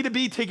 and you need to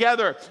be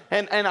together.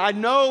 And I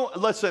know,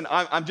 listen,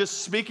 I'm just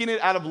speaking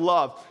it out of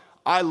love.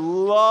 I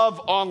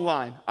love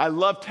online. I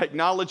love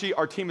technology.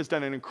 Our team has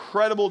done an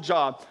incredible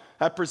job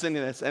at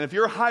presenting this. And if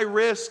you're high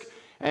risk,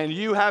 and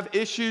you have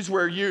issues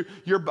where you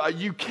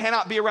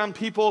cannot be around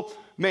people,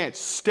 man,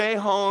 stay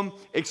home,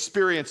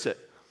 experience it.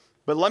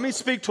 But let me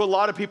speak to a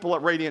lot of people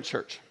at Radiant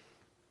Church.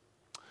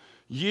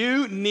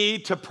 You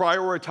need to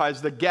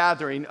prioritize the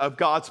gathering of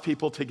God's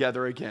people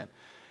together again.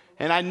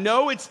 And I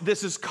know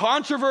this is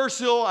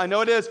controversial, I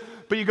know it is,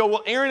 but you go,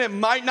 well, Aaron, it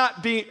might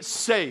not be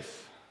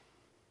safe.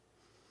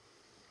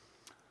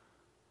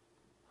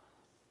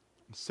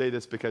 I say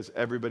this because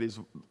everybody's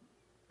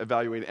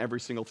evaluating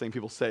every single thing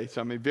people say, so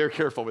I'm being very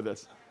careful with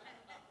this.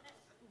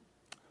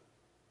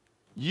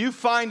 You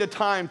find a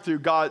time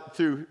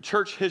through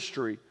church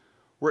history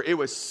where it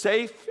was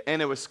safe and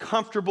it was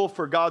comfortable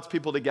for God's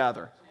people to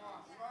gather.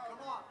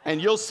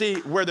 And you'll see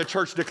where the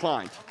church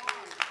declined.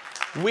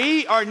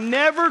 We are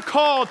never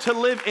called to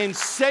live in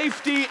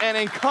safety and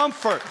in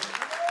comfort.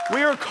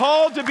 We are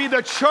called to be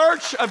the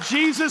church of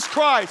Jesus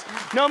Christ.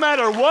 No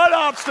matter what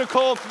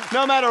obstacle,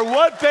 no matter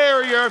what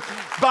barrier,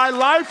 by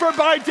life or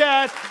by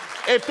death,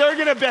 if they're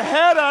going to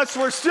behead us,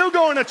 we're still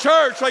going to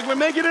church. Like, we're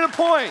making it a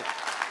point.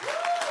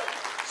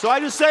 So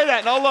I just say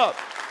that in all love.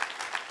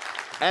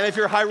 And if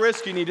you're high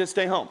risk, you need to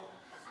stay home.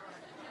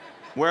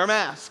 Wear a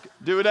mask.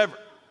 Do whatever.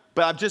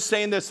 But I'm just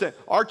saying this, that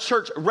our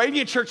church,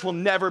 Radiant Church, will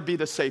never be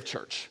the safe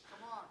church.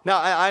 Now,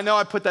 I know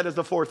I put that as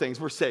the 4 things.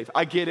 We're safe.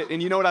 I get it.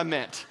 And you know what I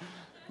meant.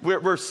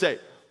 We're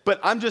safe. But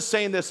I'm just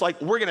saying this, like,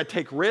 we're going to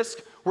take risk.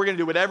 We're going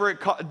to do whatever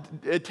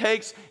it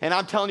takes. And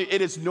I'm telling you,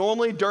 it is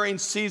normally during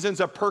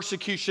seasons of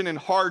persecution and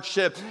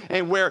hardship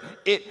and where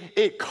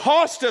it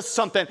costs us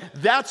something.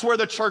 That's where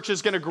the church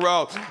is going to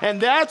grow.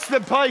 And that's the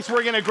place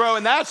we're going to grow.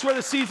 And that's where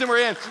the season we're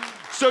in.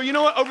 So you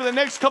know what? Over the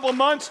next couple of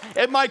months,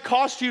 it might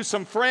cost you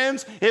some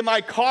friends. It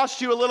might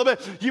cost you a little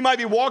bit. You might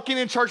be walking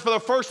in church for the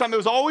first time. It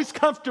was always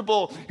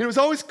comfortable. It was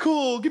always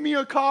cool. Give me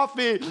a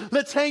coffee.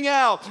 Let's hang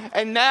out.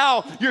 And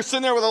now you're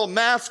sitting there with a little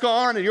mask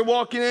on and you're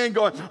walking in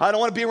going, I don't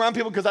want to be around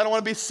people because I don't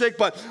want to be sick,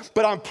 but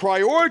I'm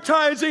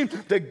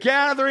prioritizing the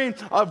gathering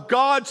of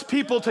God's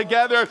people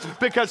together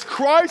because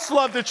Christ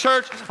loved the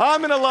church.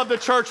 I'm going to love the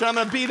church and I'm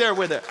going to be there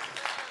with it.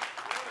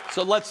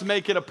 So let's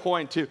make it a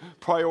point to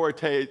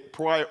prioritize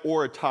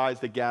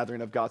the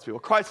gathering of God's people.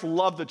 Christ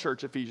loved the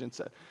church, Ephesians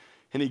said,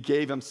 and he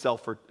gave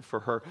himself for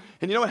her.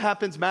 And you know what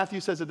happens? Matthew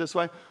says it this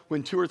way,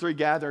 when 2 or 3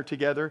 gather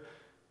together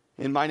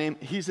in my name,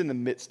 he's in the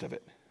midst of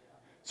it.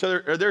 So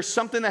there's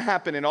something that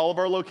happened in all of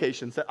our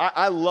locations.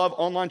 I love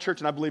online church,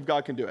 and I believe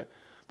God can do it.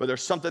 But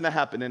there's something that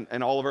happened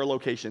in all of our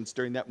locations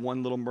during that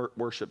one little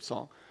worship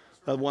song.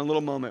 That one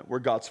little moment where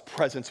God's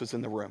presence was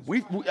in the room.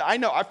 I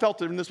know, I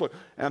felt it in this one,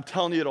 and I'm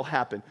telling you it'll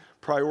happen.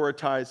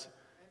 Prioritize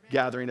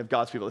gathering of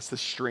God's people. It's the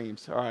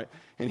streams, all right?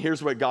 And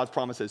here's what God's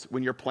promise is.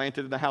 When you're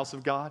planted in the house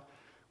of God,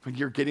 when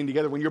you're getting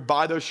together, when you're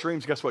by those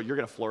streams, guess what? You're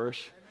going to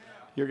flourish.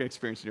 You're going to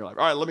experience it in your life.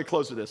 All right, let me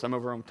close with this. I'm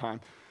over on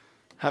time.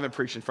 I haven't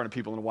preached in front of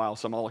people in a while,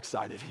 so I'm all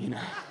excited, you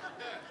know.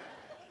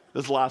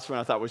 This last one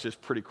I thought was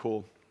just pretty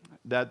cool.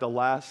 That the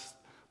last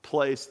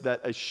place that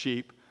a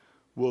sheep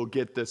will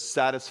get the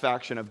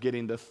satisfaction of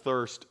getting the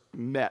thirst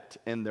met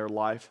in their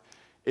life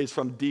is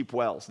from deep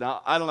wells.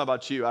 Now, I don't know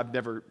about you. I've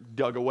never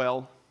dug a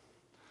well.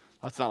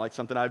 That's not like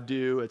something I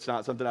do. It's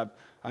not something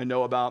I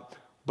know about.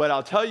 But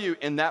I'll tell you,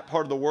 in that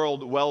part of the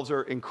world, wells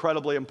are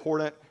incredibly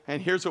important.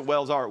 And here's what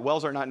wells are.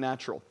 Wells are not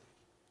natural.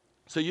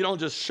 So you don't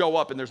just show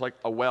up and there's like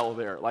a well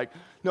there.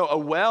 No, a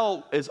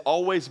well is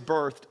always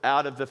birthed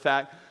out of the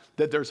fact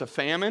that there's a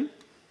famine,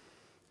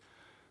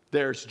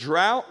 there's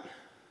drought,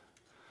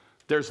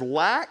 there's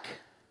lack,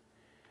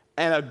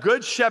 and a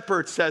good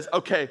shepherd says,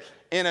 okay,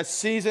 in a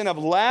season of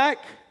lack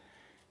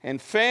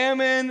and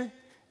famine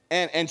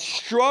and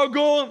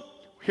struggle,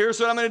 here's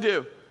what I'm going to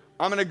do.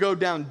 I'm going to go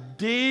down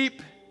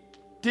deep,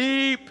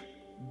 deep,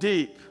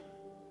 deep.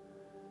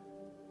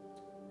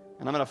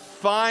 And I'm going to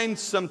find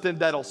something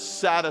that'll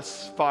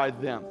satisfy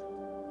them.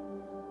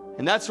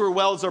 And that's where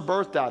wells are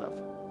birthed out of.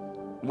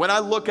 When I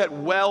look at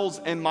wells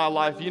in my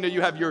life, you know,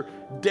 you have your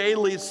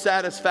daily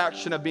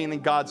satisfaction of being in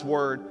God's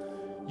Word.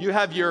 You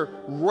have your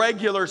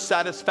regular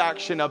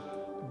satisfaction of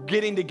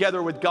getting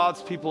together with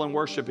God's people and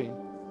worshiping.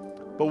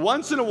 But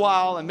once in a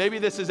while, and maybe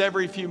this is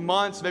every few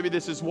months, maybe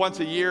this is once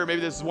a year, maybe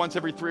this is once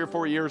every 3 or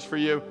 4 years for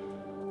you,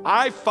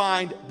 I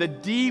find the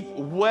deep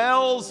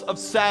wells of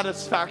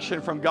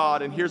satisfaction from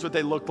God, and here's what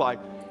they look like.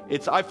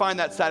 I find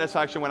that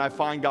satisfaction when I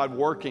find God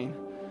working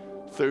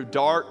through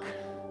dark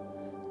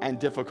and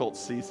difficult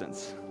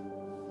seasons.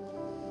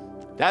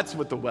 That's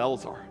what the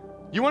wells are.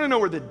 You want to know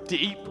where the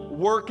deep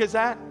work is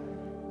at?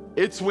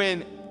 It's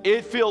when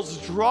it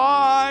feels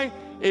dry,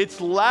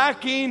 it's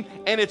lacking,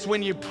 and it's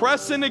when you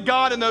press into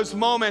God in those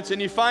moments and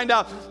you find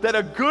out that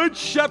a good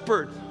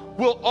shepherd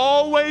will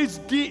always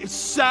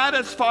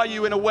satisfy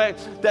you in a way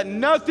that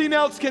nothing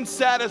else can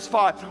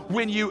satisfy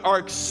when you are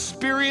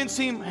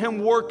experiencing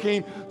Him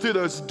working through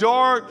those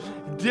dark,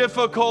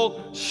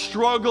 difficult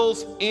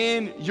struggles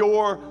in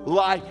your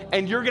life.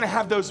 And you're going to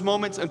have those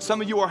moments, and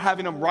some of you are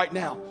having them right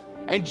now.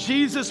 And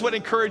Jesus would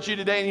encourage you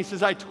today, and He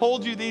says, I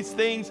told you these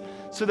things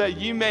so that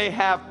you may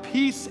have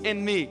peace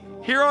in me.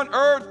 Here on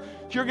earth,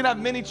 you're going to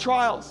have many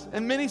trials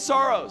and many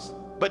sorrows,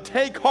 but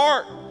take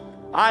heart.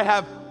 I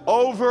have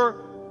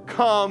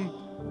overcome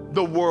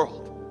the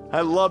world.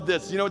 I love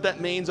this. You know what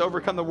that means,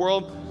 overcome the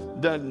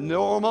world? The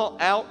normal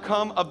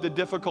outcome of the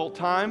difficult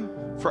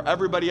time for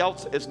everybody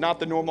else is not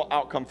the normal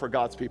outcome for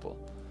God's people.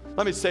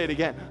 Let me say it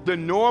again. The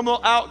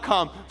normal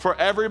outcome for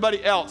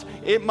everybody else,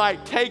 it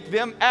might take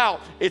them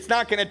out. It's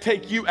not going to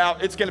take you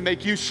out. It's going to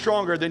make you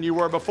stronger than you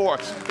were before.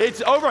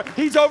 It's over.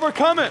 He's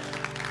overcome it.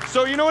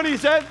 So you know what He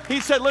said? He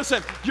said,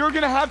 listen, you're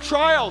going to have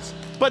trials,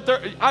 but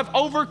I've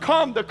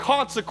overcome the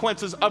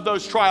consequences of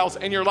those trials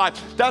in your life.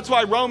 That's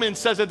why Romans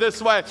says it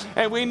this way.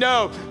 And we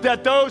know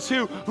that those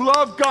who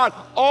love God,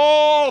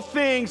 all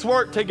things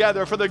work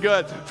together for the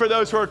good, for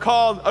those who are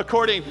called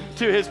according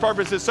to His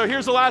purposes. So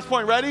here's the last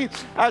point. Ready?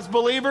 As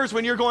believers,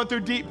 when you're going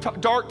through deep,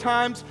 dark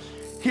times,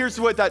 here's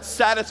what that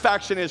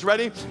satisfaction is.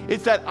 Ready?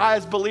 It's that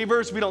as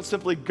believers, we don't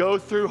simply go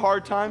through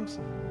hard times.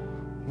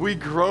 We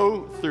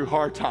grow through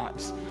hard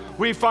times.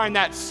 We find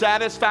that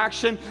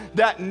satisfaction,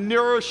 that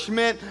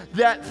nourishment,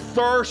 that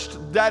thirst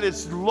that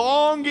is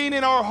longing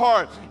in our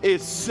heart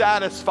is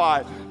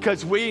satisfied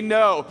because we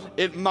know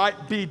it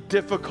might be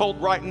difficult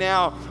right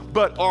now,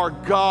 but our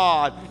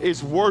God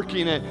is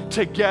working it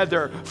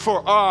together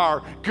for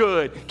our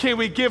good. Can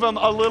we give Him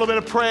a little bit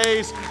of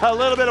praise, a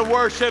little bit of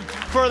worship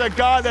for the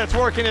God that's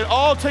working it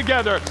all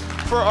together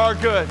for our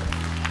good?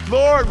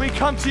 Lord, we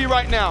come to You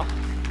right now,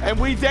 and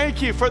we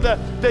thank You for the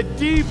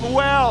deep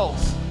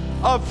wells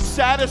of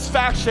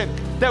satisfaction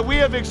that we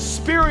have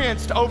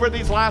experienced over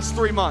these last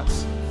 3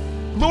 months.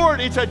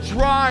 Lord, it's a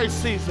dry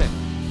season.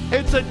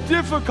 It's a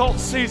difficult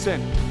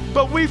season,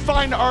 but we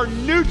find our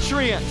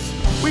nutrients,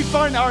 we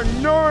find our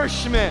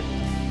nourishment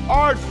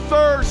Our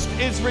thirst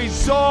is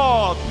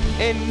resolved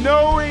in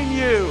knowing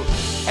you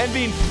and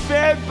being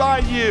fed by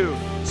you.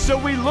 So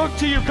we look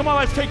to you. Come on,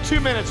 let's take 2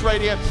 minutes,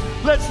 Radiant.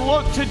 Let's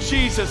look to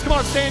Jesus. Come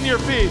on, stand to your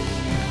feet.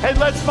 And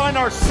let's find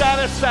our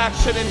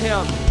satisfaction in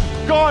him.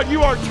 God,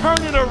 you are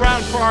turning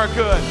around for our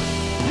good.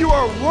 You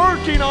are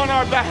working on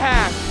our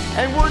behalf.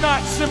 And we're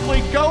not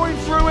simply going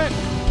through it,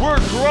 we're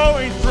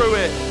growing through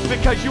it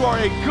because you are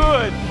a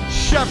good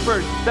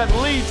shepherd that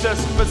leads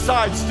us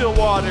beside still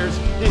waters.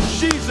 In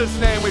Jesus'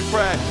 name we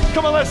pray.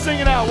 Come on, let's sing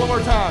it out one more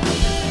time.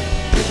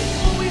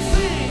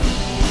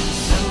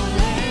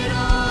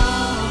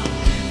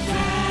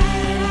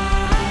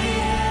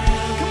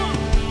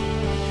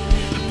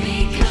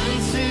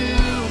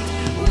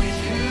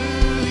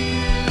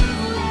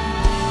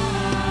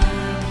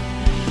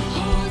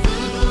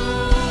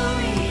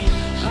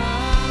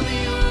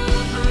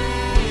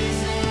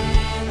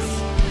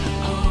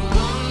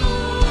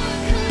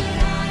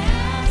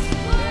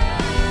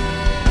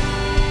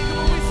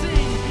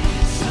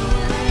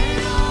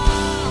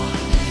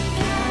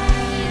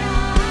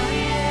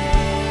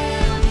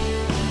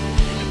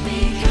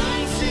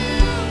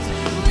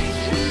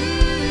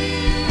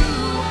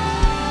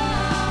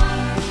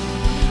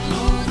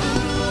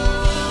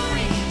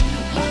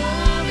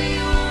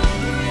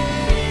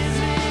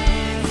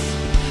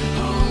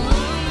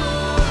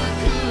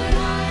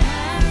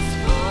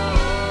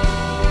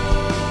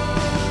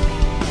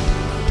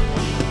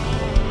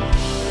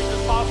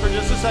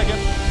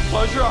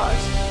 Close your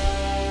eyes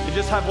and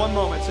just have one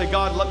moment. Say,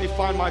 God, let me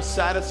find my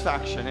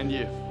satisfaction in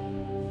you.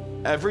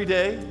 Every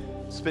day,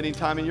 spending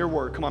time in your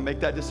word. Come on, make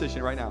that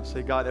decision right now.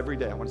 Say, God, every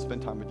day I want to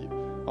spend time with you.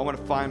 I want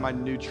to find my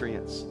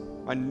nutrients,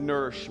 my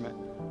nourishment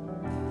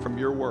from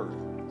your word.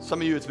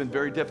 Some of you, it's been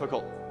very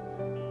difficult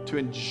to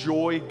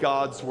enjoy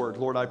God's word.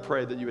 Lord, I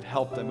pray that you would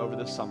help them over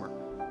this summer.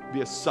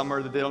 Be a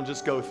summer that they don't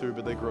just go through,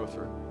 but they grow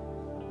through.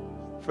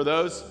 For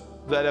those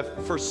that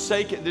have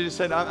forsaken, they just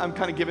said, I'm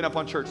kind of giving up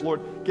on church.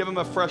 Lord, give them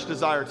a fresh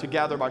desire to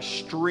gather by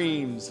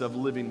streams of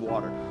living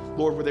water.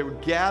 Lord, where they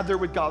would gather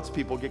with God's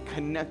people, get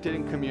connected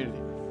in community.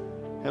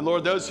 And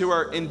Lord, those who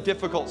are in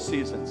difficult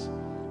seasons,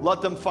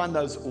 let them find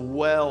those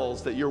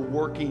wells that you're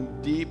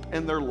working deep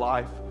in their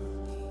life.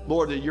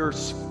 Lord, that you're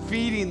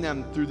feeding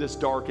them through this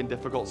dark and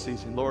difficult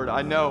season. Lord,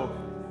 I know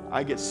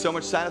I get so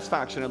much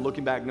satisfaction in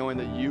looking back knowing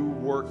that you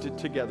worked it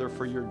together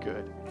for your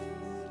good.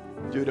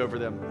 Do it over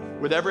them.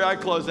 With every eye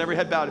closed and every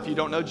head bowed, if you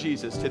don't know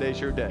Jesus,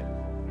 today's your day.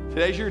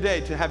 Today's your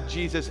day to have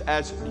Jesus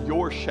as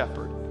your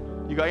shepherd.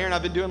 You go, Aaron,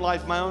 I've been doing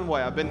life my own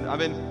way. I've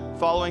been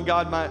following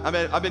God.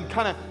 I've been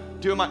kind of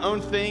doing my own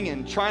thing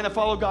and trying to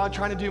follow God,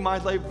 trying to do my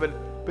life.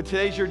 But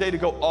today's your day to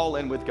go all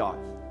in with God.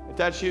 If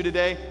that's you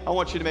today, I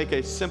want you to make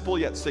a simple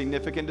yet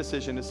significant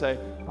decision to say,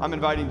 I'm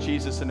inviting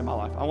Jesus into my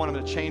life. I want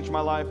him to change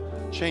my life,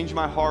 change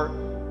my heart.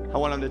 I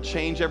want him to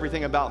change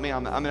everything about me.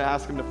 I'm going to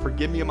ask him to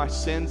forgive me of my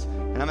sins,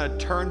 and I'm going to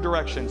turn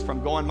directions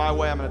from going my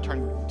way. I'm going to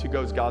turn to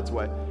go God's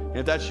way. And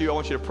if that's you, I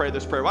want you to pray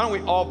this prayer. Why don't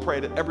we all pray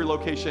it at every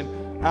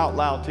location out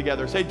loud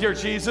together? Say, dear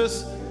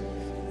Jesus,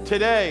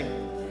 today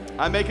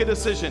I make a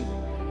decision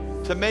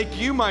to make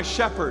you my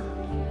shepherd.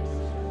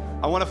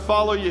 I want to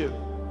follow you.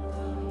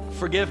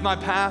 Forgive my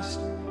past,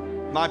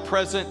 my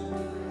present,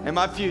 and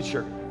my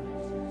future.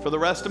 For the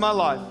rest of my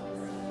life,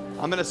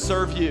 I'm going to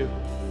serve you.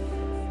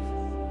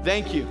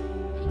 Thank you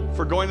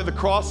for going to the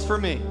cross for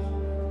me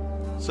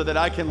so that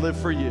I can live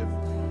for you.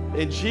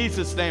 In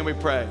Jesus' name we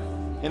pray.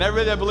 And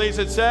everybody that believes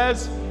it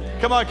says,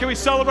 come on, can we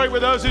celebrate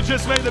with those who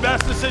just made the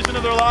best decision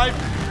of their life?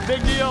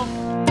 Big deal.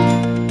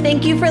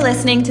 Thank you for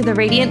listening to the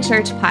Radiant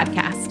Church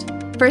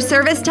podcast. For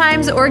service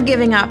times or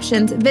giving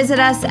options, visit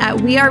us at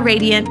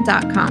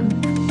weareradiant.com.